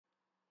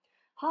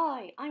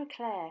Hi, I'm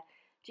Claire.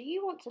 Do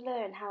you want to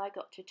learn how I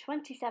got to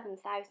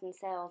 27,000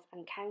 sales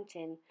and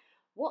counting?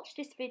 Watch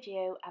this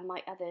video and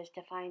my others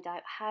to find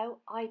out how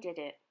I did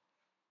it.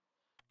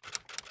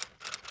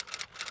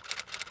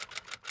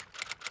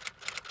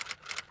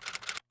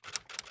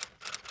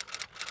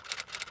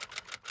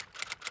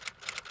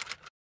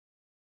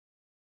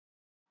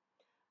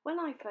 When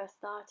I first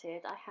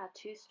started, I had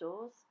two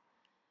stores.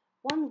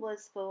 One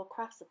was for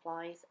craft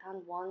supplies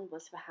and one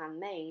was for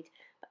handmade,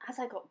 but as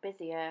I got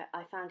busier,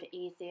 I found it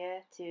easier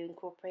to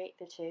incorporate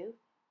the two,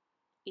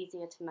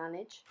 easier to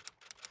manage.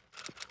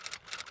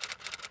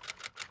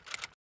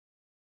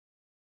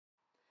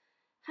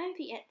 How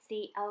the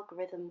Etsy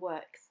algorithm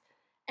works.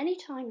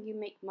 Anytime you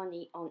make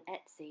money on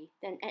Etsy,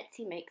 then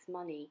Etsy makes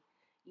money.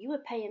 You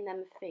are paying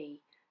them a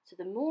fee, so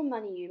the more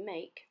money you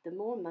make, the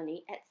more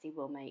money Etsy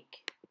will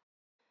make.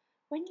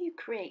 When you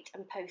create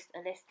and post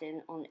a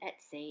listing on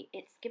Etsy,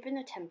 it's given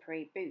a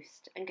temporary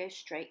boost and goes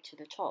straight to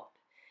the top.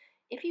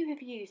 If you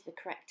have used the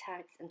correct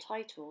tags and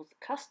titles,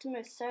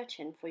 customers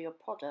searching for your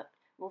product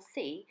will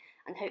see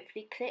and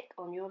hopefully click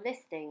on your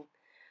listing.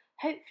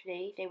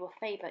 Hopefully they will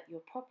favourite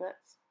your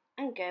products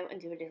and go and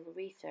do a little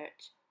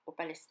research, or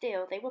better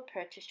still, they will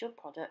purchase your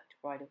product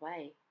right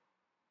away.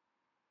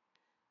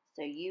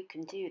 So you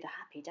can do the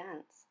happy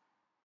dance.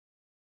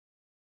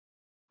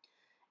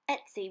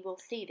 Etsy will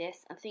see this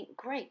and think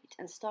great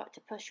and start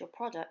to push your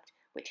product,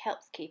 which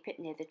helps keep it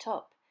near the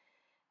top.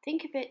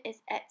 Think of it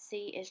as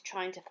Etsy is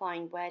trying to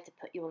find where to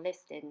put your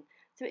listing,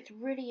 so it's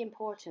really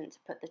important to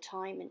put the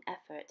time and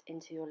effort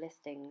into your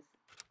listings.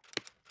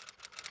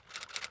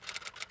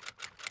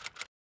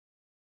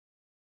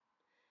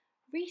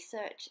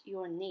 Research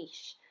your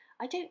niche.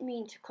 I don't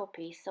mean to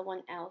copy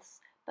someone else,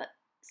 but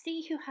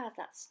see who has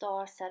that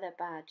star seller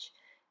badge,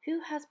 who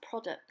has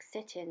products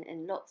sitting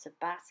in lots of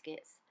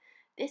baskets.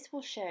 This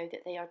will show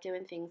that they are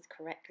doing things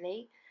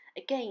correctly.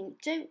 Again,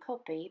 don't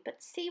copy,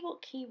 but see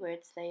what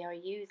keywords they are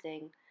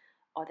using.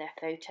 Are their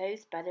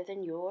photos better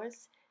than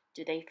yours?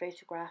 Do they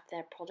photograph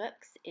their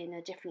products in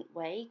a different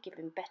way,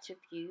 giving better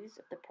views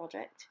of the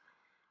product?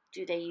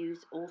 Do they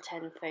use all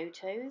 10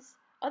 photos?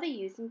 Are they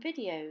using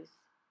videos?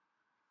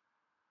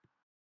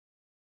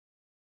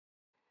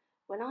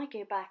 When I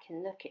go back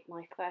and look at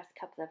my first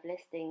couple of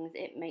listings,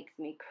 it makes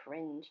me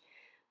cringe.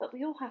 But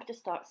we all have to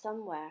start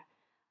somewhere.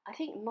 I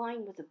think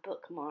mine was a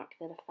bookmark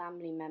that a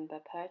family member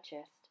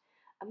purchased.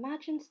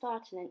 Imagine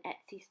starting an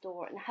Etsy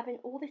store and having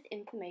all this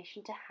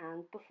information to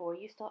hand before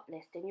you start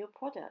listing your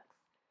products.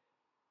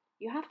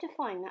 You have to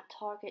find that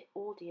target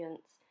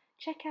audience.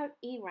 Check out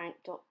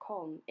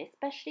erank.com,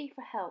 especially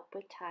for help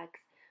with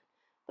tags,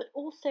 but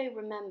also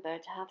remember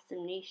to have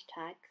some niche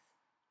tags.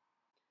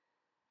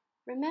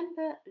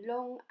 Remember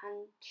long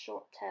and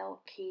short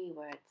tail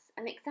keywords.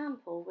 An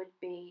example would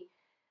be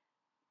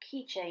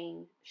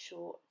keychain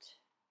short,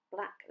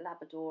 black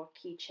Labrador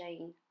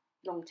keychain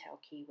long tail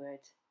keyword.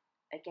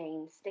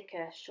 Again,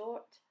 sticker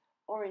short,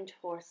 orange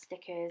horse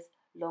stickers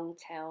long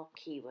tail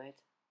keyword.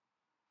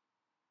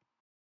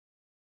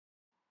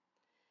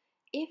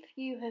 If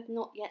you have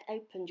not yet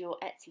opened your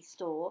Etsy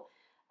store,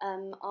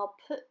 I'll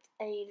put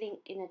a link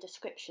in the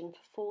description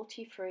for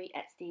 40 free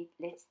Etsy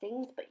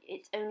listings, but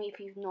it's only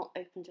if you've not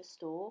opened a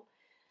store.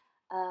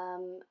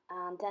 And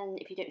then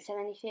if you don't sell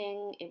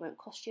anything, it won't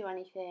cost you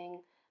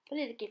anything, but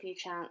it'll give you a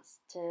chance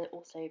to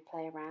also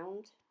play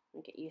around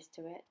and get used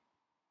to it.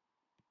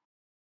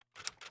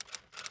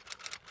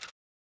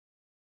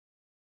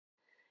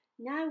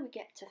 Now we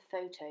get to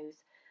photos.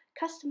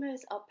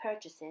 Customers are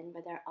purchasing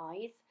with their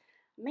eyes.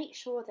 Make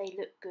sure they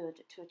look good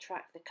to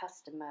attract the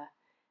customer.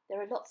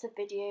 There are lots of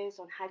videos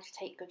on how to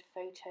take good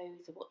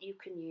photos and what you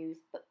can use,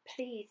 but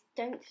please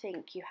don't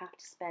think you have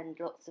to spend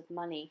lots of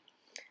money.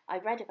 I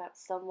read about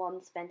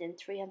someone spending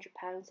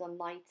 £300 on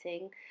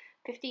lighting,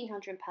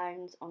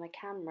 £1,500 on a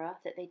camera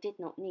that they did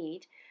not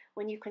need,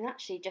 when you can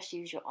actually just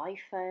use your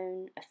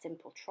iPhone, a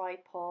simple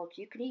tripod.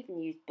 You can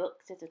even use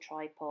books as a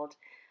tripod,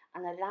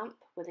 and a lamp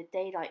with a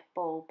daylight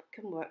bulb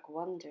can work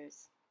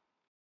wonders.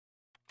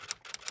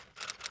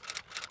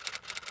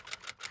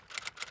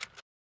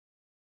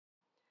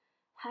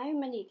 How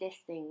many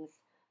listings?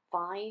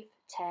 5,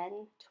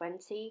 10,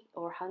 20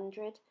 or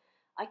 100?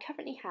 I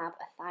currently have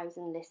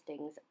 1,000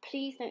 listings.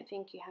 Please don't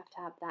think you have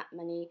to have that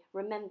many.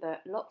 Remember,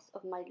 lots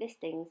of my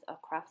listings are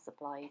craft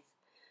supplies.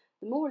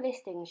 The more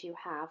listings you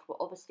have will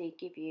obviously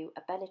give you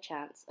a better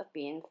chance of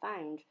being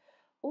found.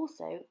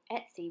 Also,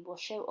 Etsy will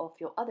show off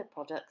your other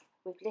products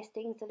with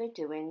listings that are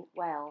doing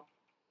well.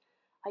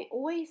 I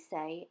always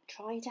say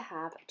try to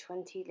have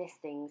 20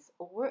 listings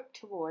or work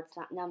towards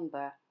that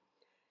number.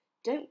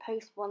 Don't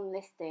post one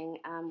listing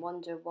and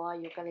wonder why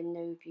you're getting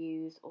no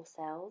views or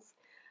sales.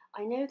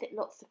 I know that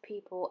lots of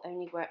people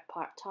only work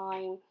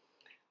part-time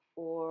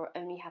or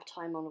only have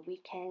time on a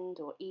weekend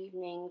or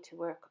evening to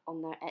work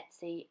on their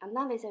Etsy, and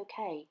that is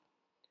okay.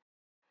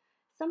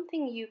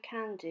 Something you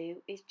can do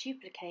is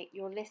duplicate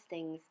your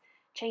listings,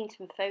 change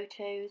some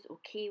photos or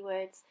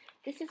keywords.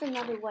 This is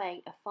another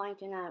way of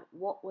finding out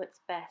what works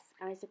best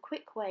and is a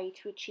quick way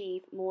to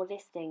achieve more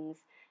listings.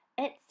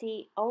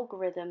 Etsy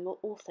algorithm will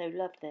also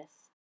love this.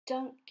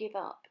 Don't give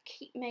up.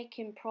 Keep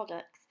making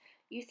products.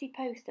 You see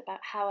posts about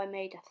how I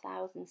made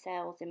 1,000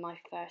 sales in my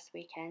first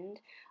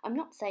weekend. I'm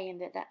not saying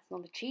that that's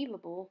not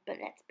achievable, but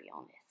let's be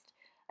honest.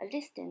 A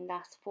listing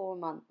lasts 4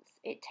 months.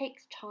 It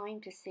takes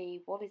time to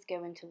see what is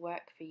going to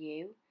work for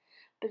you.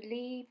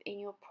 Believe in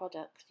your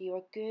products. You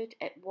are good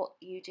at what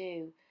you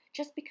do.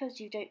 Just because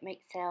you don't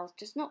make sales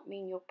does not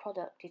mean your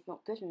product is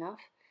not good enough.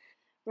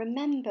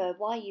 Remember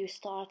why you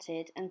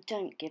started and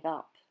don't give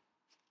up.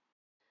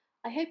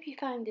 I hope you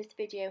found this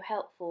video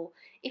helpful.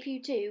 If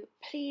you do,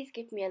 please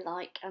give me a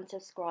like and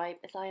subscribe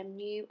as I am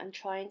new and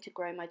trying to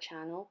grow my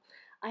channel.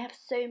 I have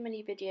so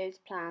many videos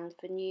planned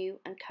for new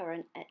and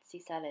current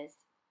Etsy sellers.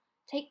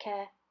 Take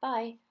care,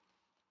 bye.